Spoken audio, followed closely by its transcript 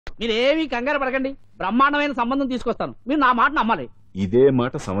మీరేమీ కంగారు పడకండి, బ్రహ్మాండమైన సంబంధం తీసుకొస్తాను. మీరు నా మాట నమ్మాలి. ఇదే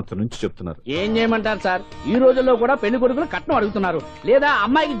మాట సంవత్సరం నుంచి చెప్తున్నారు. ఏం చేయమంటారు సార్, ఈ రోజుల్లో కూడా పెళ్లి కొడుకులు కట్నం అడుగుతున్నారు, లేదా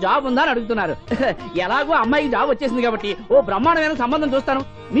అమ్మాయికి జాబ్ ఉందా అని అడుగుతున్నారు. ఎలాగో అమ్మాయికి జాబ్ వచ్చేసింది కాబట్టి ఓ బ్రహ్మాండమైన సంబంధం చూస్తాను.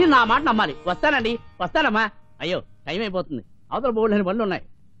 మీరు నా మాట నమ్మాలి. వస్తానండి, వస్తానమ్మా. అయ్యో టైం అయిపోతుంది, అవతల బోల్డని పనులు ఉన్నాయి.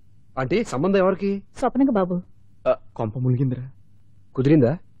 అంటే సంబంధం ఎవరికి? స్వప్నకు బాబు. కొంప మునిగిందిరా.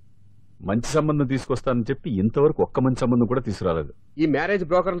 కుదిరిందా? మంచి సంబంధం తీసుకొస్తానని చెప్పి ఇంతవరకు ఒక్క మంచి సంబంధం కూడా తీసుకురాలేదు. ఈ మ్యారేజ్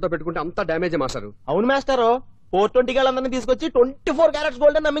బ్రోకర్లతో పెట్టుకుంటే అంతా డ్యామేజ్ మాస్టారు. అవును మాస్టారు, 420 గాళ్ళందరినీ తీసుకొచ్చి 24 క్యారెట్స్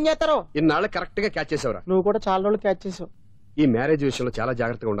గోల్డ్ అని నమ్మించేస్తారు. ఇన్నాళ్ళ కరెక్ట్ గా క్యాచ్ చేసావురా. నువ్వు కూడా చాలా రోజులు క్యాచ్ చేసావు. ఈ మ్యారేజ్ విషయంలో చాలా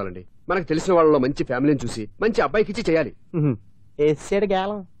జాగ్రత్తగా ఉండాలండి. మనకు తెలిసిన వాళ్ళలో మంచి ఫ్యామిలీని చూసి మంచి అబ్బాయికి ఇచ్చి చేయాలి. వేసాడు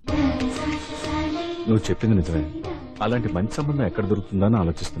గేలం. నువ్వు చెప్పింది నిజమే. అలాంటి మంచి సంబంధం ఎక్కడ దొరుకుతుందా అని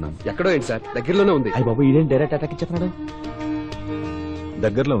ఆలోచిస్తున్నాను. ఎక్కడో ఏంటి సార్, దగ్గరలోనే ఉంది. అయ్య బాబు, ఇదేం డైరెక్ట్ అటాక్ ఇచ్చేస్తున్నాడు.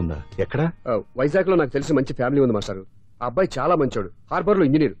 దగ్గరలో ఉందా? ఎక్కడా? వైజాగ్ లో నాకు తెలిసి మంచి ఫ్యామిలీ ఉంది మాస్టారు. ఆ అబ్బాయి చాలా మంచోడు, హార్బర్ లో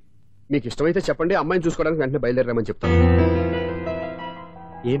ఇంజనీర్. మీకు ఇష్టమైతే చెప్పండి, అమ్మాయిని చూసుకోవడానికి వెంటనే బయలుదేరామని చెప్తాను.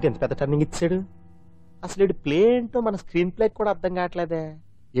 ఏంటి ఎంత పెద్ద టర్నింగ్ ఇచ్చాడు? అసలు ఇటు ప్లే ఏంటో మన స్క్రీన్ ప్లే కూడా అర్థం కావట్లేదే.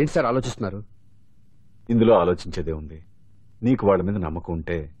 ఏంటి సార్ ఆలోచిస్తున్నారు? ఇందులో ఆలోచించేదే ఉంది. నీకు వాళ్ళ మీద నమ్మకం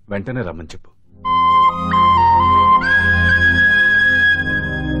ఉంటే వెంటనే రమ్మని చెప్పు.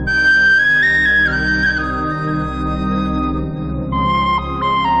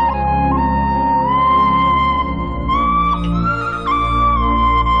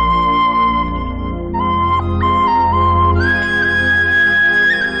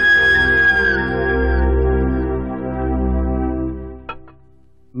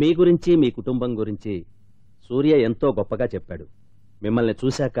 మీ గురించి, మీ కుటుంబం గురించి సూర్య ఎంతో గొప్పగా చెప్పాడు. మిమ్మల్ని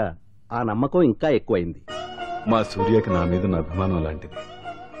చూశాక ఆ నమ్మకం ఇంకా ఎక్కువైంది. మా సూర్యకి నా మీద నా అభిమానం లాంటిది.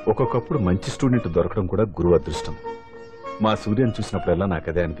 ఒక్కొక్కప్పుడు మంచి స్టూడెంట్ దొరకడం కూడా గురువు అదృష్టం. మా సూర్యని చూసినప్పుడల్లా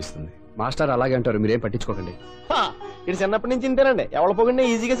నాకదే అనిపిస్తుంది. మాస్టర్ అలాగే అంటారు, మీరేం పట్టించుకోకండి. ఇది చిన్నప్పటి నుంచి ఇంతేనండి, ఎవరి పోగండి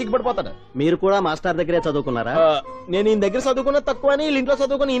ఈజీగా సిగ్గుపడిపోతాడు. మీరు కూడా మాస్టర్ దగ్గరే చదువుకున్నారా? నేను ఈయన దగ్గర చదువుకున్న తక్కువ అని, ఇంట్లో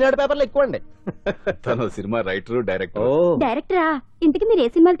చదువుకున్న ఈనాడు పేపర్లు ఎక్కువ అండి. తను సినిమా రైటర్, డైరెక్టర్. డైరెక్టరా? ఇంతకీ మీరు ఏ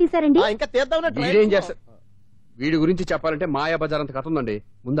సినిమాలు తీసారండి? ఇంకా తీద్దామని వీడేం చేస్తారు? వీడి గురించి చెప్పాలంటే మాయా బజార్ అంత కథ ఉందండి.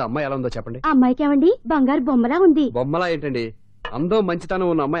 ముందు అమ్మాయి ఎలా ఉందో చెప్పండి. అమ్మాయికి ఏమండి బంగారు బొమ్మలా ఉంది. బొమ్మలా ఏంటండి, అందం మంచితనం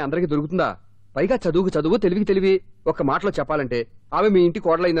ఉన్న అమ్మాయి అందరికీ దొరుకుతుందా? పైగా చదువుకు చదువు, తెలివికి తెలివి. ఒక మాటలో చెప్పాలంటే ఆమె మీ ఇంటి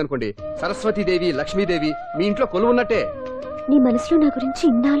కోడలైందనుకోండి, సరస్వతీదేవి, లక్ష్మీదేవి మీ ఇంట్లో కొలువున్నట్టే. నీ మనసులో నా గురించి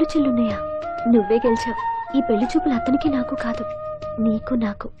ఇన్ని ఆలోచనలున్నాయా? నువ్వే గెలిచావు. ఈ పెళ్లి చూపులు అతనికి నాకు కాదు, నీకు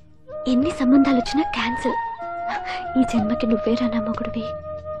నాకు. ఎన్ని సంబంధాలు వచ్చినా క్యాన్సిల్. ఈ జన్మకి నువ్వేరా నా మొగుడివి.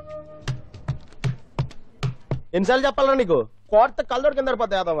 ఎన్నిసార్లు చెప్పాలరా నీకు? కోర్త కళ్ళోడు కింద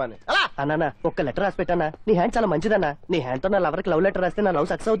పడిపోతాయి అన్నా. ఒక్క లెటర్ రాసి పెట్టానా? నీ హ్యాండ్ చాలా మంచిదన్నా. నీ హ్యాండ్ తో నా లవర్ కి లవ్ లెటర్ రాస్తే నా లవ్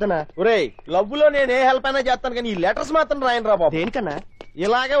సక్సెస్ అవుతానా? ఒరేయ్, లవ్ లో నేను ఏ హెల్ప్ అయినా చేస్తాను, కానీ ఈ లెటర్స్ మాత్రం రాయను రా బాబు. దేనికన్నా?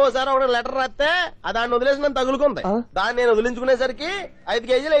 ఇలాగే ఓసారి ఒక లెటర్ రాస్తే దాన్ని వదిలేసి నన్ను తగులుకుంది. దాన్ని నేను వదిలించుకునేసరికి 5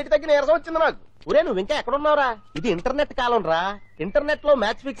 కేజీలు 8 తగ్గి నీరసం వచ్చింది నాకు. ఒరే, నువ్వు ఇంకా ఎక్కడున్నావురా? ఇది ఇంటర్నెట్ కాలం రా. ఇంటర్నెట్ లో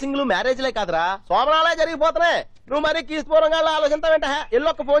మ్యాచ్ ఫిక్సింగ్లు, మ్యారేజ్లే కాదురా, సోమనాలే జరిగిపోతున్నాయి. నువ్వు మరి కీస్పూరంగా ఆలోచించావేంట?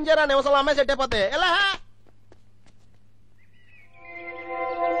 ఎల్లొక్క ఫోన్ చేయరా, నిమిషంలో అమ్మాయి సెట్ అయిపోతే. ఎలా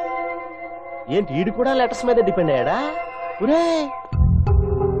ఏంటి ఈడు కూడా లెటర్స్ మీద డిపెండ్ అయ్యాడా? ఒరే,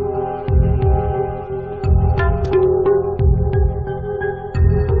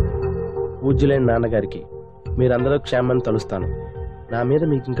 పూజ్యులైన నాన్నగారికి మీరందరూ క్షేమాన్ని తలుస్తాను. నా మీద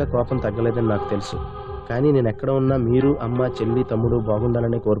మీకు ఇంకా కోపం తగ్గలేదని నాకు తెలుసు, కానీ నేను ఎక్కడ ఉన్నా మీరు, అమ్మ, చెల్లి, తమ్ముడు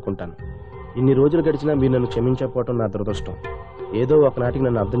బాగుండాలనే కోరుకుంటాను. ఇన్ని రోజులు గడిచినా మీరు నన్ను క్షమించకపోవటం నా దురదృష్టం. ఏదో ఒకనాటికి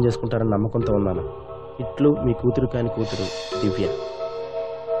నన్ను అర్థం చేసుకుంటారని నమ్మకంతో ఉన్నాను. ఇట్లు మీ కూతురు కాని కూతురు దివ్య.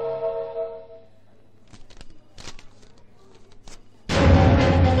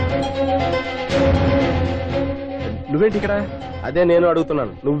 నువ్వేంటి ఇక్కడ? అదే నేను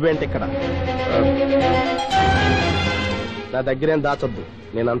అడుగుతున్నాను, నువ్వేంటి ఇక్కడ? నా దగ్గరేం దాచొద్దు,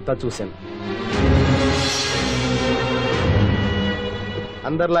 నేనంతా చూశాను.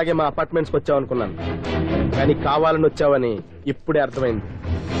 అందరిలాగే మా అపార్ట్మెంట్స్కి వచ్చావనుకున్నాను, కానీ కావాలని వచ్చావని ఇప్పుడే అర్థమైంది.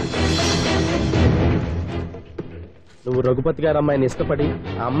 నువ్వు రఘుపతి గారు అమ్మాయిని ఇష్టపడి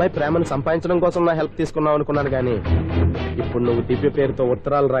ఆ అమ్మాయి ప్రేమను సంపాదించడం కోసం నా హెల్ప్ తీసుకున్నావు అనుకున్నాను, కానీ ఇప్పుడు నువ్వు దివ్య పేరుతో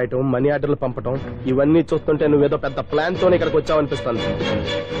ఉత్తరాలు రాయటం, మనీ ఆర్డర్లు పంపటం, ఇవన్నీ చూస్తుంటే నువ్వేదో పెద్ద ప్లాన్ తోనే ఇక్కడికి వచ్చావనిపిస్తుంది.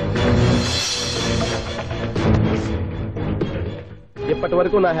 ఇప్పటి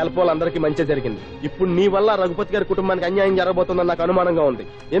వరకు నా హెల్ప్ వాళ్ళందరికీ మంచి జరిగింది. ఇప్పుడు నీ వల్ల రఘుపతి గారి కుటుంబానికి అన్యాయం జరగబోతుందని నాకు అనుమానంగా ఉంది.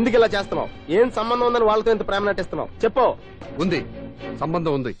 ఎందుకు ఇలా చేస్తున్నావు? ఏం సంబంధం ఉందని వాళ్ళతో ఇంత ప్రేమ నటిస్తున్నావు? చెప్పు. ఉంది,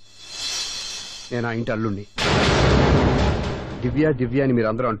 సంబంధం ఉంది. నేను ఆ ఇంటి అల్లుండి. దివ్య దివ్య అని మీరు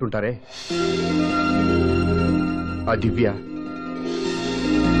అందరూ అంటుంటారే, ఆ దివ్య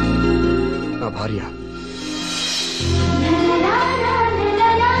నా భార్య.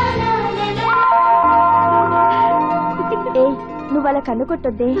 నువ్వు అలా కన్ను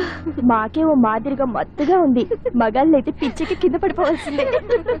కొట్టొద్దే, మాకే ఓ మాదిరిగా మత్తుగా ఉంది. మగాళ్ళైతే పిచ్చికి కింద పడిపోవాల్సిందే.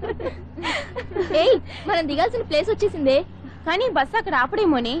 ఏయ్, మనం దిగాల్సిన ప్లేస్ వచ్చేసిందే, కానీ బస్సు అక్కడ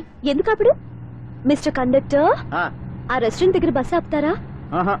ఆపడేమోనే. ఎందుకు అప్పుడు? మిస్టర్ కండక్టర్, ఆ రెస్టారెంట్ దగ్గర బస్సు ఆపుతారా?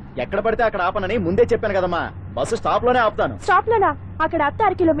 ఎక్కడ పడితే అక్కడ ఆపనని ముందే చెప్పాను కదమ్మా. బస్సు స్టాప్ లోనే ఆపుతాను. స్టాప్ లోనా? అక్కడ ఆపితే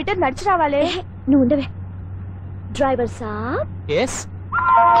 6 కిలోమీటర్ నడిచి రావాలే. నువ్వు ఉండవే. డ్రైవర్ సాబ్.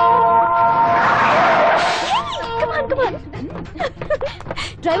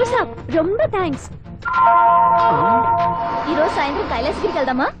 డ్రైవర్ సాబ్, రొంబ థ్యాంక్స్. ఈ రోజు సాయంత్రం కైలాసగిరికి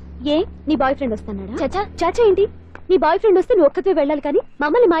వెళ్దామా? ఏ, నీ బాయ్ ఫ్రెండ్ వస్తున్నాడా? చాచా చాచా ఏంటి, నీ బాయ్ ఫ్రెండ్ వస్తే నువ్వు ఒక్కతే వెళ్ళాలి కానీ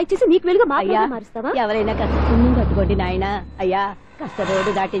మమ్మల్ని మాయిచేసి నీకు వెలుగా మారుస్తావా? ఎవరైనా కాస్త పుణ్యం కట్టుకోండి నాయనా. అయ్యా కాస్త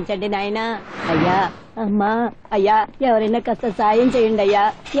రోడ్డు దాటించండి నాయనా. అయ్యా, అమ్మా, అయ్యా ఎవరైనా కాస్త సాయం చేయండి అయ్యా.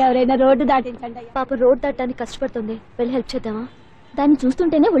 ఎవరైనా రోడ్డు దాటించండి అయ్యా. పాప రోడ్ దాటడానికి కష్టపడుతుంది, వెళ్ళి హెల్ప్ చేద్దామా? దాన్ని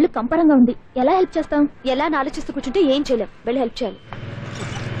చూస్తుంటేనే ఒళ్ళు కంపరంగా ఉంది. ఎలా హెల్ప్ చేస్తాం? ఎలా అని ఆలోచిస్తూ కూర్చుంటే ఏం చేయలేం. వెళ్ళి హెల్ప్ చేయాలి.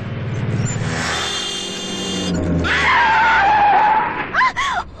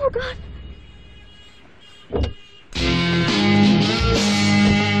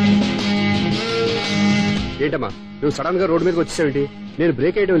 ఏంటమ్మా నువ్వు సడన్ గా రోడ్డు మీదకి వచ్చేసావేంటి? నేను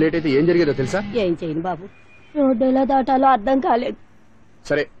బ్రేక్ వేయడం లేట్ అయితే ఏం జరిగేదో తెలుసా? ఏం చేయను బాబు, రోడ్డు ఎలా దాటాలో అర్థం కాలేదు.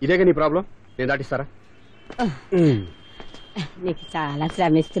 సరే, ఇదేగా నీ ప్రాబ్లం, నేను దాటిస్తారా? నీకు చాలా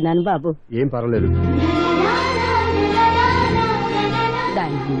శ్రమిస్తున్నాను బాబు. ఏం పర్వాలేదు.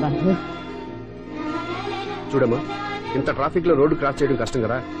 దాన్ని బాబు. చూడమ్మా, ఇంత ట్రాఫిక్ లో రోడ్డు క్రాస్ చేయడం కష్టం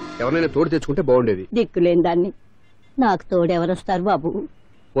కదా, ఎవరైనా తోడు తెచ్చుకుంటే బాగుండేది. దిక్కులేని దాన్ని నాకు తోడెవరొస్తారు బాబు?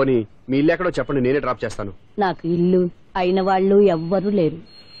 పోనీ మీ ఇల్లు ఎక్కడో చెప్పండి, నేనే డ్రాప్ చేస్తాను. నాకు ఇల్లు అయిన వాళ్ళు ఎవ్వరూ లేరు.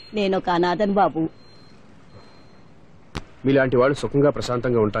 నేను ఒక అనాథను బాబు. మీలాంటి వాళ్ళు సుఖంగా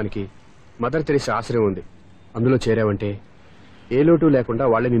ప్రశాంతంగా ఉండటానికి మదర్ తెరీసా ఆశ్రయం ఉంది. అందులో చేరావంటే ఏ లోటు లేకుండా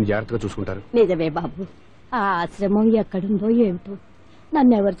వాళ్ళే నిన్ను జాగ్రత్తగా చూసుకుంటారు. నిజమే బాబు, ఆ ఆశ్రమం ఎక్కడుందో ఏమిటో,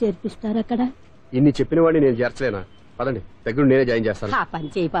 నన్ను ఎవరు చేర్పిస్తారు అక్కడ? ఇన్ని చెప్పిన వాడిని నేను చేర్చలేనా? పదండి, దగ్గర నేనే జాయిన్ చేస్తాను. ఆ పని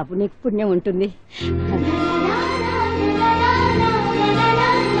చేయి బాబు, నీకు పుణ్యం ఉంటుంది.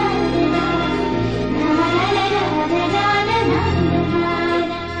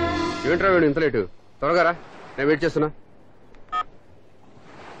 ఏంట్రా వీడు ఇంత లేటు? త్వరగా రా, నేను వెయిట్ చేస్తున్నా.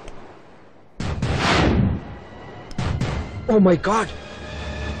 Oh my God,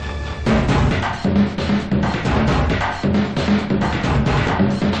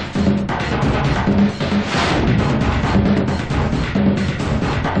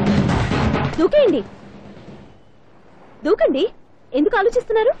 దూకేయండి, దూకండి. ఎందుకు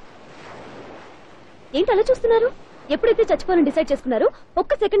ఆలోచిస్తున్నారు? ఏంటి అలా చూస్తున్నారు? ఎప్పుడైతే చచ్చిపోవాలని డిసైడ్ చేసుకున్నారో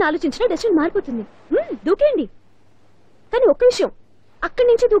ఒక్క సెకండ్ ఆలోచించినా డెసిషన్ మారిపోతుంది. దూకేయండి. కానీ ఒక్క విషయం, అక్కడి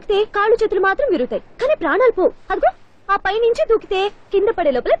నుంచి దూకితే కాళ్ళు చేతులు మాత్రం విరుగుతాయి, కానీ ప్రాణాలు పోవు. అదిగో ఆ పై నుంచి దూకితే కింద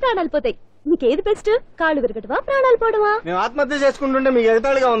పడే లోపల ప్రాణాలు పోతాయి. నీకేది బెస్ట్? కాళ్ళు విరగటవా, ప్రాణాలు పోవడమా? మేము ఆత్మహత్య చేసుకుంటుంటే మీకు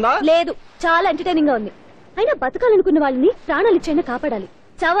ఎగతాళిగా ఉందా? లేదు, చాలా ఎంటర్టైనింగ్ గా ఉంది. అయినా బతకాలనుకున్న వాళ్ళని ప్రాణాలు ఇచ్చైనా కాపాడాలి.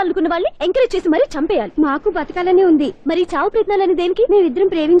 చావాలనుకున్న వాళ్ళని ఎంకరేజ్ చేసి మరీ చంపేయాలి. మాకు బతకాలనే ఉంది, మరి చావు ప్రయత్నాలని దేనికి? మేమిద్దరం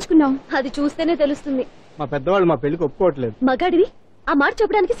ప్రేమించుకున్నాం, అది చూస్తేనే తెలుస్తుంది. మా పెద్దవాళ్ళు మా పెళ్లికి ఒప్పుకోవట్లేదు. మగాడివి ఆ మాట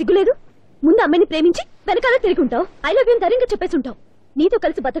చెప్పడానికి సిగ్గులేదు? ముందు అమ్మాయిని ప్రేమించి వెనకాల తిరుగుంటావు, ఐ లవ్ యూ అని ధైర్యంగా చెప్పేసి ఉంటావు. నీతో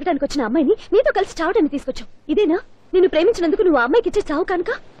కలిసి బతకడానికి వచ్చిన అమ్మాయిని నీతో కలిసి చావడానికి తీసుకొచ్చావు. ఇదేనా నిన్ను ప్రేమించినందుకు నువ్వు ఆ అమ్మాయికి ఇచ్చే చావు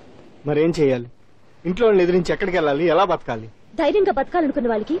కనుక? మరేం చేయాలి? ఇంట్లో వాళ్ళని ఎదిరించి ఎక్కడికి వెళ్ళాలి? ఎలా బతకాలి? ధైర్యంగా బతకాలనుకున్న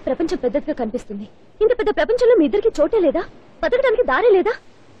వాళ్ళకి ప్రపంచం పెద్దదిగా కనిపిస్తుంది. ఇంత పెద్ద ప్రపంచంలో మీ ఇద్దరికి చోటే లేదా? బతకడానికి దారే లేదా?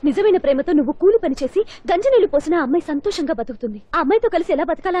 నిజమైన ప్రేమతో నువ్వు కూలి పని చేసి గంజనీళ్లు పోసిన ఆ అమ్మాయి సంతోషంగా బతుకుతుంది. ఆ అమ్మాయితో కలిసి ఎలా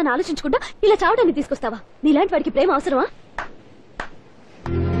బతకాలా అని ఆలోచించకుండా ఇలా చావడానికి తీసుకొస్తావా? నీలాంటి వాడికి ప్రేమ అవసరమా?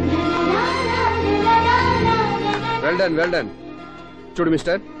 Well done, well done. చూడు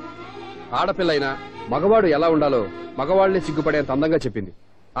మిస్టర్, ఆడపిల్ల అయినా మగవాడు ఎలా ఉండాలో మగవాళ్లే సిగ్గుపడేంత అందంగా చెప్పింది.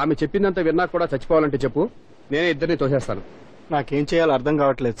 ఆమె చెప్పిందంత విన్నా కూడా చచ్చిపోవాలంటే చెప్పు, నేనే ఇద్దరిని తోసేస్తాను. నాకేం చేయాలో అర్థం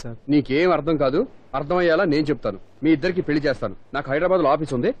కావట్లేదు సార్. నీకేం అర్థం కాదు, అర్థమయ్యేలా నేను చెప్తాను. మీ ఇద్దరికి పెళ్లి చేస్తాను. నాకు హైదరాబాద్ లో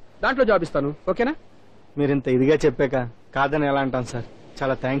ఆఫీస్ ఉంది, దాంట్లో జాబ్ ఇస్తాను. ఓకేనా? మీరు ఇంత ఇదిగా చెప్పాక కాదని ఎలా అంటాను సార్.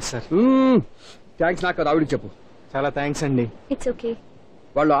 చాలా థ్యాంక్స్ సార్. థ్యాంక్స్ నాకు కాదు, ఆవిడికి చెప్పు. చాలా థ్యాంక్స్ అండి. It's okay.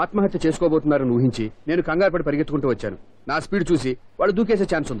 వాళ్ళు ఆత్మహత్య చేసుకోబోతున్నారని ఊహించి నేను కంగారు పడి పరిగెత్తుకుంటూ వచ్చాను. నా స్పీడ్ చూసి వాళ్ళు దూకేసే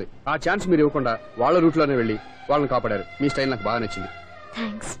ఛాన్స్ ఉంది. ఆ ఛాన్స్ మీరు ఇవ్వకుండా వాళ్ళ రూట్ లోనే వెళ్లి వాళ్ళని కాపాడారు. మీ స్టైల్ నాకు బాగా నచ్చింది.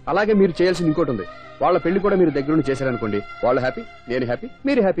 థ్యాంక్స్. అలాగే మీరు చేయాల్సింది ఇంకోటి ఉంది. వాళ్ళ పెళ్లి కూడా మీరు దగ్గరుండి చేశారనుకోండి, వాళ్ళు హ్యాపీ, నేను హ్యాపీ,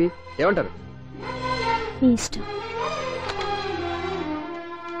 మీరు హ్యాపీ. ఏమంటారు? మీ ఇష్టం.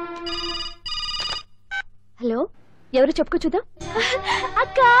 హలో, ఎవరు చెప్పుకో చూద్దాం.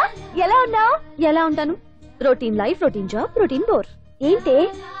 అక్క ఎలా ఉన్నావు? ఎలా ఉంటాను? Routine life, routine job, routine bore. ఏంటే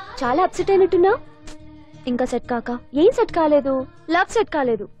చాలా అప్సెట్ అయినట్టున్నావు? ఇంకా సెట్ కాక? ఏం సెట్ కాలేదు? లవ్ సెట్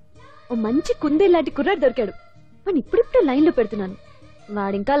కాలేదు. ఓ మంచి కుందే లాంటి కుర్రాడు దొరికాడు. వాడిని ఇప్పుడిప్పుడే లైన్ లో పెడుతున్నాను.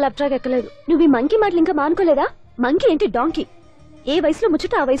 వాడింకా లవ్ ట్రాక్ ఎక్కలేదు. నువ్వు ఈ మంకీ మాటలు ఇంకా మానుకోలేదా? మంకీ ఏంటి డాంకీ. ఏ వయసులో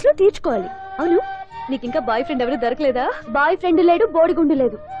ముచ్చట ఆ వయసులో తీర్చుకోవాలి. అవును, నీకింకా బాయ్ ఫ్రెండ్ ఎవరు దొరకలేదా? బాయ్ ఫ్రెండ్ లేడు, బోడిగుండు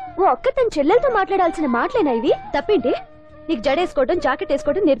లేదు. ఓ అక్క తన చెల్లెలతో మాట్లాడాల్సిన మాటలేనా ఇవి? తప్పేంటి? నీకు జడేసుకోవడం, జాకెట్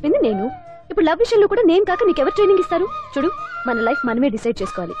వేసుకోవడం నేర్పింది నేను. ఇప్పుడు లవ్ విషయంలో కూడా నేను కాక నీకెవరు ట్రైనింగ్ ఇస్తారు? చూడు, మన లైఫ్ మనమే డిసైడ్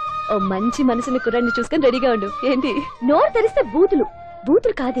చేసుకోవాలి. ఓ మంచి మనసుని కుర్రాన్ని చూసుకొని రెడీగా ఉండు. ఏంటి నోరు తెరిస్తే బూతులు?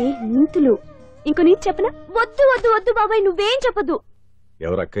 బూతులు కాదే, నీతులు. ఇంకో నీతి చెప్పనా? వద్దు వద్దు వద్దు బాబాయ్, నువ్వేం చెప్పద్దు.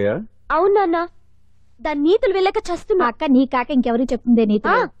 ఎవరు అక్కయ్య? అవునన్న, దాని నీతులు వెళ్ళక చస్తున్నా. అక్క నీ కాక ఇంకెవరు చెప్తుందే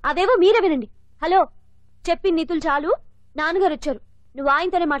నీతో? అవేవో మీరే వినండి. హలో, చెప్పి నీతులు చాలు. నాన్నగారు వచ్చారు, నువ్వు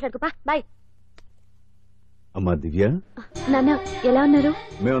ఆయనతోనే మాట్లాడుకో. బాయ్. అమ్మా దివ్య, నాన్న ఎలా ఉన్నారు?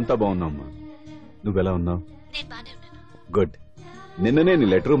 మేమంతా బాగున్నామ్మా. నువ్వెలా ఉన్నావు? గుడ్. నిన్ననే నీ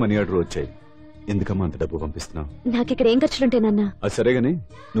లెటరు మనీ ఆర్డర్ వచ్చాయి. ఎందుకమ్మా అంత డబ్బు పంపిస్తున్నావు? నాకిక్కడ ఏం ఖర్చులుంటే నాన్న. అది సరేగాని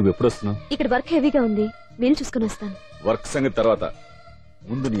నువ్వు ఎప్పుడు వస్తున్నావు? ఇక్కడ వర్క్ హెవీగా ఉంది, వీలు చూసుకుని వస్తాను. వర్క్ సంగతి తర్వాత,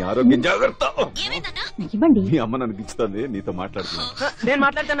 ముందు నీ ఆరోగ్యం జాగ్రత్త. ఇవ్వండి. మీ అమ్మ నన్ను గిచ్చుతుంది, నీతో మాట్లాడుతున్నాను. నేను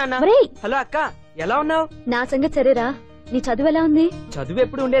మాట్లాడతానన్నా. ఒరేయ్, హలో అక్క, ఎలా ఉన్నావు? నా సంగతి సరేరా, నీ చదువు ఎలా ఉంది? చదువు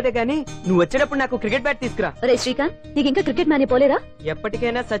ఎప్పుడు ఉండేదే గానీ నువ్వు వచ్చేటప్పుడు నాకు క్రికెట్ బ్యాట్ తీసుకురా. ఒరే శ్రీకాంత్, నీకు ఇంకా క్రికెట్ మానే పోలేరా?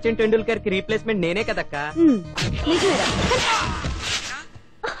 ఎప్పటికైనా సచిన్ టెండూల్కర్ కి రీప్లేస్మెంట్ నేనే కదక్క. నిజమేరా?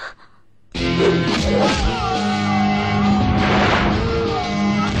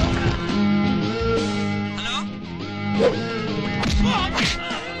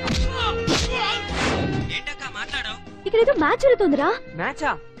 ఇక్కడేదో మ్యాచ్ జరుగుతుందిరా.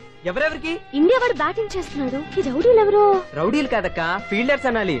 మ్యాచా? ఎవరెవరికి? ఇండియా వాడు బ్యాటింగ్ చేస్తున్నాడు. ఈ రౌడీలు ఎవరో? రౌడీలు కాదక్క, ఫీల్డర్స్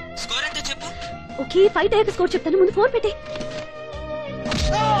అనాలి. స్కోర్ ఎంత చెప్పు? ఓకే, ఫైట్ అయ్యాక స్కోర్ చెప్తాను, ముందు ఫోన్ పెట్టే.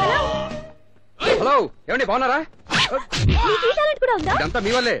 హలో, ఏమండి బాగున్నారా? నీకు ఈ టాలెంట్ కూడా ఉందా? ఇదంతా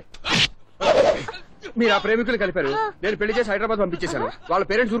మీ వల్లే. మీరు ఆ ప్రేమికులు కలిపారు, నేను పెళ్లి చేసి హైదరాబాద్ పంపించేశాను. వాళ్ళ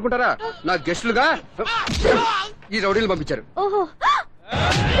పేరెంట్స్ ఊరుకుంటారా? నా గెస్టులుగా ఈ రౌడీలు పంపించారు. ఓహో,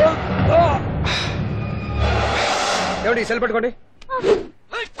 ఏమండి సెల్ పెట్టుకోండి.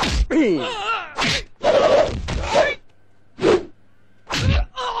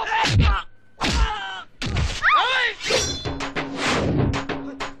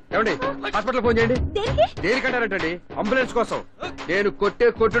 ఏమండి హాస్పిటల్ ఫోన్ చేయండి. దేనికంటారంటండి? అంబులెన్స్ కోసం. నేను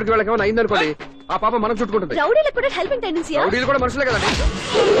కొట్టుడికి వెళ్ళకేమైనా అయిందనుకోండి, ఆ పాప మనం చుట్టుకుంటుంది. రౌడీలకు కూడా హెల్పింగ్ టెండెన్సీ. రౌడీలు కూడా మనుషులే కదండి.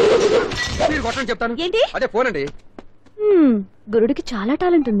 మీరు కొట్టని చెప్తాను. ఏంటి? అదే ఫోన్ అండి. గురుడికి చాలా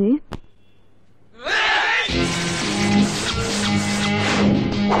టాలెంట్ ఉంది.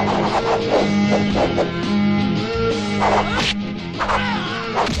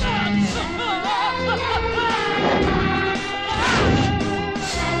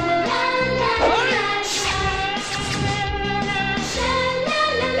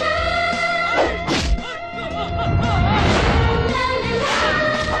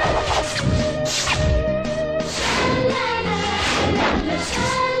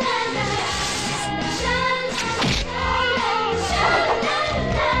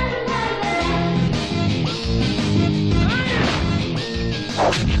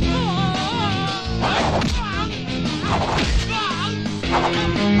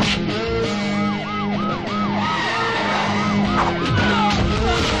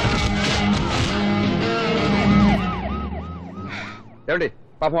 ఏమండి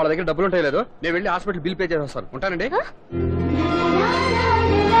పాపం వాళ్ళ దగ్గర డబ్బులు ఉంటాయి లేదు, నేను వెళ్ళి హాస్పిటల్ బిల్ పే చేసి వస్తాను. ఉంటానండి.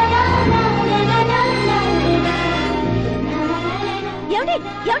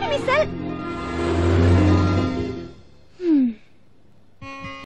 ఏమండి మీ సెల్